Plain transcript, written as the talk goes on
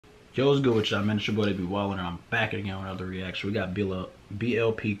Yo, what's good with y'all, man? It's your boy DavidBWylin, and I'm back again with another reaction. We got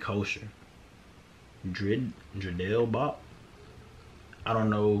BLP Kosher. Dreidel bop. I don't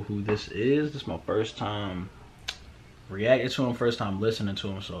know who this is. This is my first time reacting to him, first time listening to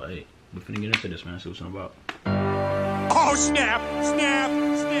him. So, hey, we're finna get into this, man. See what's it about. Oh, snap, snap,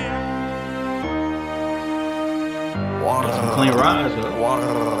 snap. Water. Some clean rides, though. Water,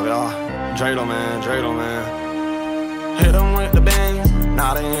 yeah. Dreidel, man. Hit him with the bangs,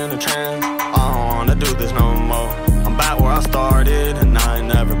 now they in the trance. I don't wanna do this no more. I'm back where I started, and I ain't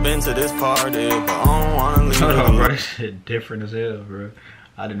never been to this party, but I don't wanna leave it alone. Bro, this shit different as hell, bro.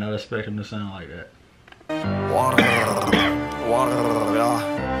 I did not expect him to sound like that. Water, yeah.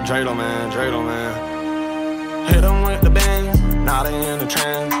 Dreidel, man. Hit him with the bangs, now they in the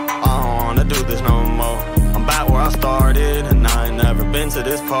trance. I don't wanna do this no more. I'm back where I started, and I ain't never been to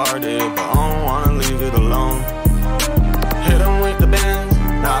this party, but I don't wanna leave it alone. Hit them with the bands,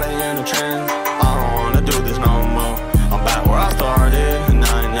 now they in the trends. I don't wanna do this no more. I'm back where I started, and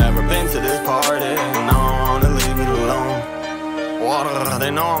I ain't never been to this party, and I don't wanna leave it alone. Water, they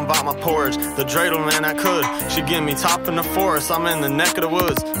know I'm about my porridge. The Dreidel, man, I could. She give me top in the forest, I'm in the neck of the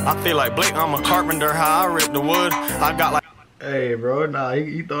woods. I feel like Blake, I'm a carpenter, how I rip the wood. I got like... Hey, bro, nah,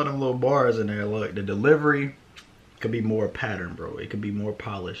 he throw them little bars in there. Look, the delivery could be more patterned, bro. It could be more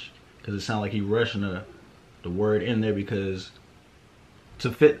polished. Because it sounds like he rushing the word in there because to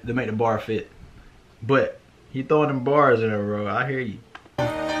make the bar fit. But he throwing them bars in there, bro. I hear you.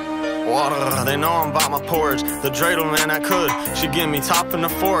 Water, they know I'm about my porridge. The Dreidel, man, I could. She give me top in the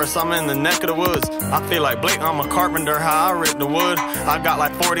forest, I'm in the neck of the woods. I feel like Blake, I'm a carpenter, how I rip the wood. I got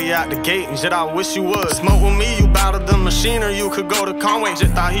like 40 at the gate, and shit, I wish you would. Smoke with me, you battled the machine, or you could go to Conway.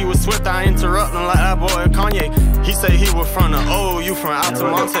 Just thought he was swift, I interrupt him like that boy Kanye. He say he was from the O, you from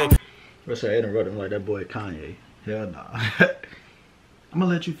Altamonte. Let's say I interrupt him like that boy Kanye. Hell nah. I'm gonna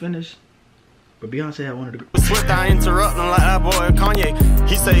let you finish. But Beyonce had one of the... Swift, I interrupt him like that boy Kanye.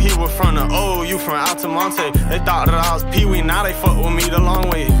 He say he was from the O, you from Altamonte. They thought that I was Pee-wee, now they fuck with me the long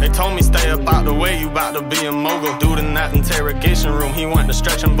way. They told me stay up out the way, you about to be a mogul. Dude in that interrogation room, he went to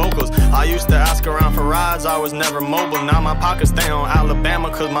stretching vocals. I used to ask around for rides, I was never mobile. Now my pockets stay on Alabama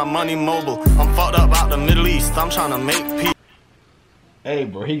cause my money mobile. I'm fucked up out the Middle East, I'm trying to make peace. Hey,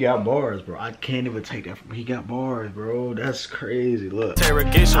 bro, he got bars, bro. I can't even take that from him. He got bars, bro. That's crazy. Look, I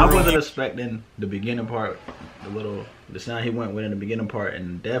wasn't expecting the beginning part, the sound he went with in the beginning part,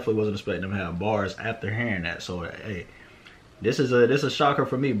 and definitely wasn't expecting him to have bars after hearing that. So, hey, this is a shocker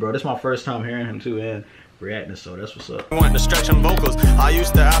for me, bro. This is my first time hearing him too and reacting, so that's what's up. Went to stretching vocals. I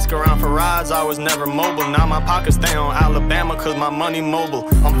used to ask around for rides, I was never mobile. Now my pockets stay on Alabama cause my money mobile.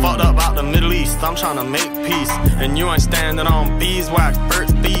 I'm fucked up out the Middle East, I'm trying to make peace. And you ain't standing on beeswax,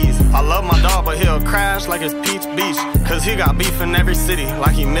 Burt's Bees. I love my dog, but he'll crash like it's Peach Beach. Cause he got beef in every city,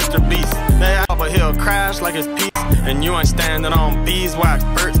 like he Mr. Beast. But he'll crash like it's Peach. And you ain't standing on beeswax,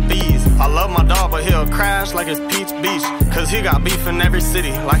 Burt's Bees. I love my dog, but he'll crash like it's Peach Beach. Cause he got beef in every city,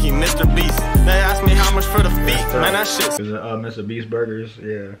 like he Mr. Beast. They ask me how much for the feet, man, that shit's... Mr. Beast Burgers,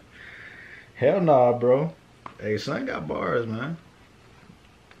 yeah. Hell nah, bro. Hey, son got bars, man.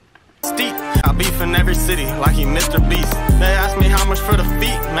 Steep, got beef in every city, like he Mr. Beast. They ask me how much for the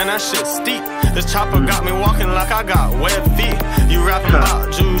feet, man, that shit's steep. This chopper got me walking like I got web feet. You rapping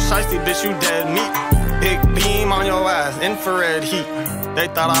about Jews, shiesty, bitch, you dead meat. Big beam on your ass, infrared heat. They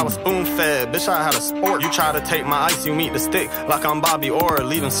thought I was spoon-fed, bitch, I had a sport. You try to take my ice, you meet the stick, like I'm Bobby Orr,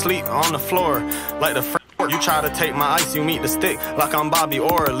 leaving sleep on the floor, like the you try to take my ice, you meet the stick, like I'm Bobby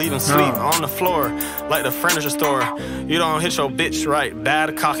Orr, leaving sleep on the floor, like the furniture store. You don't hit your bitch right,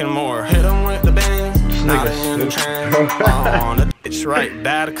 bad cock and more. Hit him with the bands, not in the trans. On the bitch right,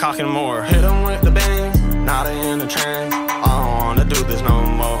 bad cock and more. Hit him with the bands, not in the trans. I don't wanna do this no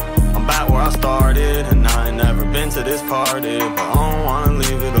more. I'm back where I started, and I ain't never been to this party, but I don't wanna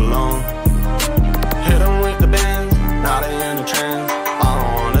leave it alone. Hit him with the bands, not in the trans. I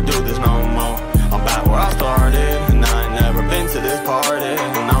don't wanna do this no more. I'm back where I started, and I ain't never been to this party,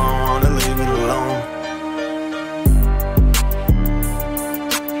 and I don't wanna leave it alone.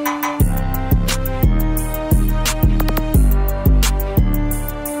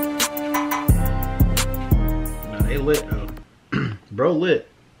 Nah, they lit though. Bro lit.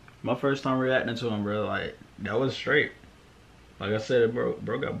 My first time reacting to him, bro. Like, that was straight. Like I said, bro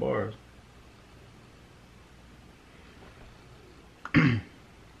got bars. What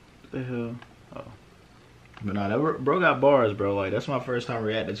the hell? Oh. But nah, that bro got bars, bro. Like, that's my first time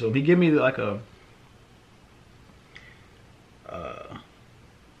reacting to him. He give me like a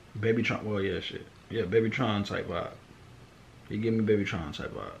Baby Tron, well, yeah, shit. Yeah, Baby Tron type vibe. He give me Baby Tron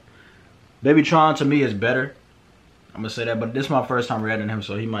type vibe. Baby Tron to me is better. I'm gonna say that, but this is my first time reacting to him,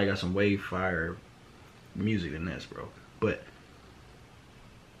 so he might got some way fire music than this, bro. But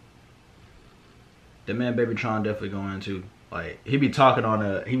the man Babytron definitely going to, like, he be talking on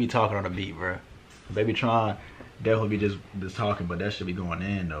a beat, bro. Babytron definitely be just talking, but that should be going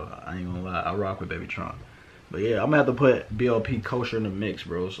in though. I ain't gonna lie, I rock with Babytron. But yeah, I'm gonna have to put BLP Kosher in the mix,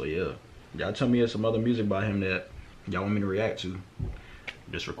 bro. So yeah, y'all tell me there's some other music by him that y'all want me to react to.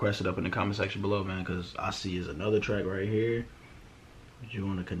 Just request it up in the comment section below, man, because I see is another track right here. You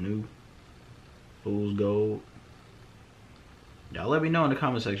on the Canoe, Fool's Gold. Y'all let me know in the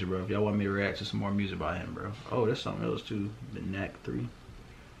comment section, bro, if y'all want me to react to some more music by him, bro. Oh, there's something else too, the Knack 3.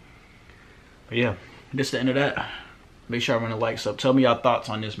 But yeah, this is the end of that. Make sure I run the likes up. Tell me y'all thoughts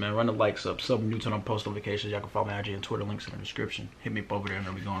on this, man. Run the likes up. Sub new, turn on post notifications. Y'all can follow my IG and Twitter, links in the description. Hit me up over there and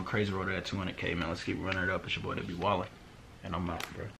I'll be going crazy road to that 200K, man. Let's keep running it up. It's your boy DavidBWylin, and I'm out, bro.